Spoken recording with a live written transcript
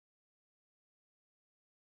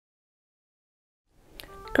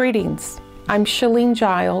Greetings, I'm Shelene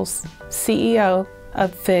Giles, CEO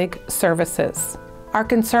of FIG Services. Our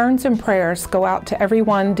concerns and prayers go out to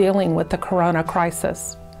everyone dealing with the corona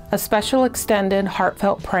crisis. A special extended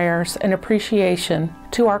heartfelt prayers and appreciation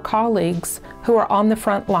to our colleagues who are on the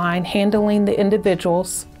front line handling the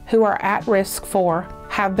individuals who are at risk for,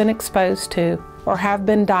 have been exposed to, or have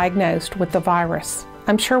been diagnosed with the virus.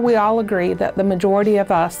 I'm sure we all agree that the majority of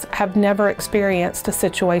us have never experienced a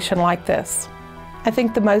situation like this. I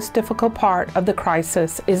think the most difficult part of the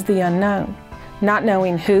crisis is the unknown. Not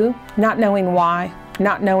knowing who, not knowing why,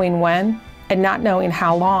 not knowing when, and not knowing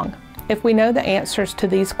how long. If we know the answers to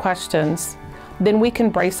these questions, then we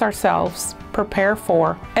can brace ourselves, prepare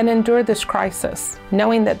for, and endure this crisis,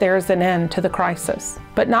 knowing that there is an end to the crisis.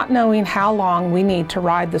 But not knowing how long we need to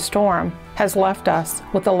ride the storm has left us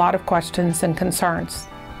with a lot of questions and concerns.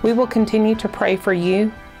 We will continue to pray for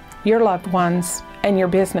you, your loved ones, and your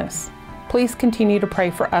business. Please continue to pray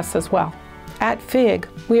for us as well. At FIG,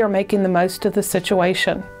 we are making the most of the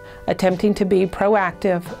situation, attempting to be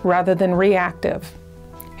proactive rather than reactive.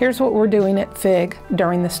 Here's what we're doing at FIG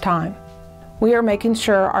during this time. We are making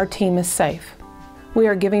sure our team is safe. We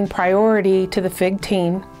are giving priority to the FIG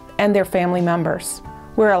team and their family members.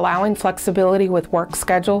 We're allowing flexibility with work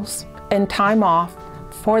schedules and time off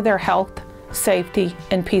for their health, safety,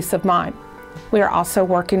 and peace of mind. We are also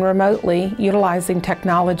working remotely, utilizing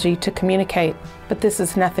technology to communicate, but this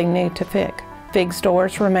is nothing new to FIG. FIG's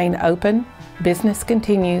doors remain open, business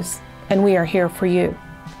continues, and we are here for you.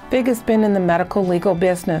 FIG has been in the medical legal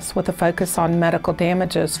business with a focus on medical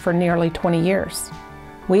damages for nearly 20 years.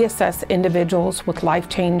 We assess individuals with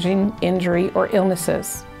life-changing injury or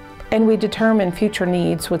illnesses, and we determine future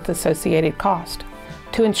needs with associated cost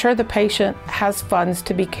to ensure the patient has funds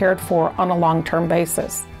to be cared for on a long-term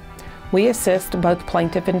basis. We assist both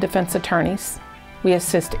plaintiff and defense attorneys, we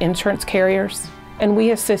assist insurance carriers, and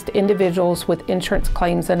we assist individuals with insurance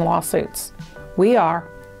claims and lawsuits. We are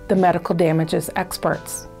the medical damages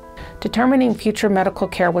experts. Determining future medical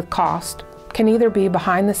care with cost can either be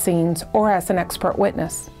behind the scenes or as an expert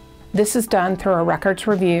witness. This is done through a records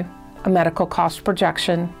review, a medical cost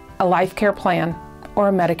projection, a life care plan, or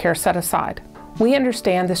a Medicare set-aside. We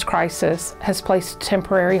understand this crisis has placed a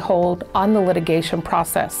temporary hold on the litigation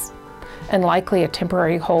process and likely a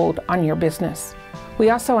temporary hold on your business. We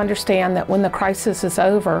also understand that when the crisis is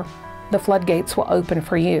over, the floodgates will open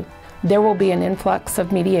for you. There will be an influx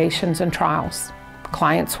of mediations and trials.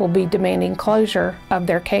 Clients will be demanding closure of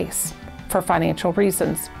their case for financial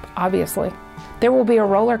reasons, obviously. There will be a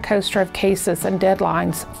roller coaster of cases and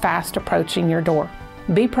deadlines fast approaching your door.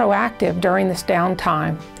 Be proactive during this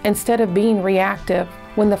downtime instead of being reactive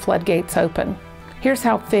when the floodgates open. Here's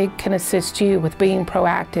how FIG can assist you with being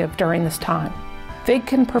proactive during this time. FIG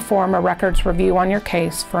can perform a records review on your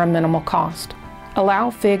case for a minimal cost.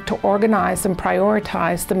 Allow FIG to organize and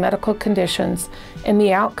prioritize the medical conditions and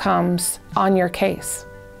the outcomes on your case.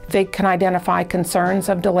 FIG can identify concerns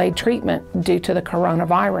of delayed treatment due to the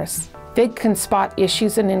coronavirus. FIG can spot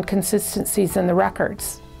issues and inconsistencies in the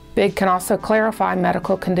records. FIG can also clarify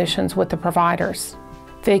medical conditions with the providers.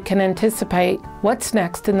 FIG can anticipate what's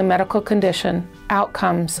next in the medical condition,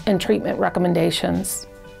 outcomes, and treatment recommendations.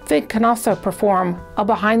 FIG can also perform a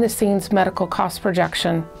behind-the-scenes medical cost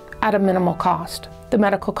projection at a minimal cost. The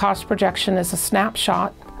medical cost projection is a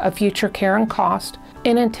snapshot of future care and cost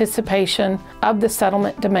in anticipation of the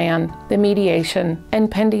settlement demand, the mediation,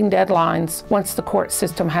 and pending deadlines once the court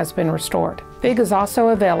system has been restored. FIG is also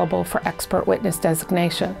available for expert witness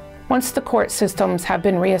designation. Once the court systems have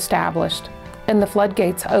been reestablished and the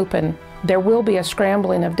floodgates open, there will be a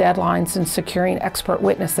scrambling of deadlines in securing expert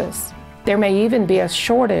witnesses. There may even be a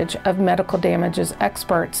shortage of medical damages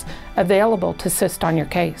experts available to assist on your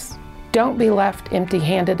case. Don't be left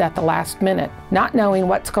empty-handed at the last minute, not knowing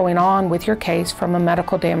what's going on with your case from a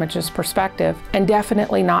medical damages perspective, and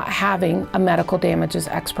definitely not having a medical damages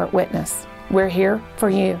expert witness. We're here for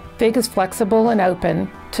you. FIG is flexible and open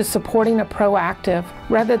to supporting a proactive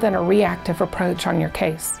rather than a reactive approach on your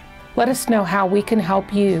case. Let us know how we can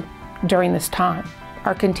help you during this time.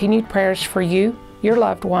 Our continued prayers for you, your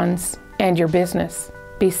loved ones, and your business.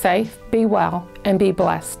 Be safe, be well, and be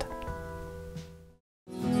blessed.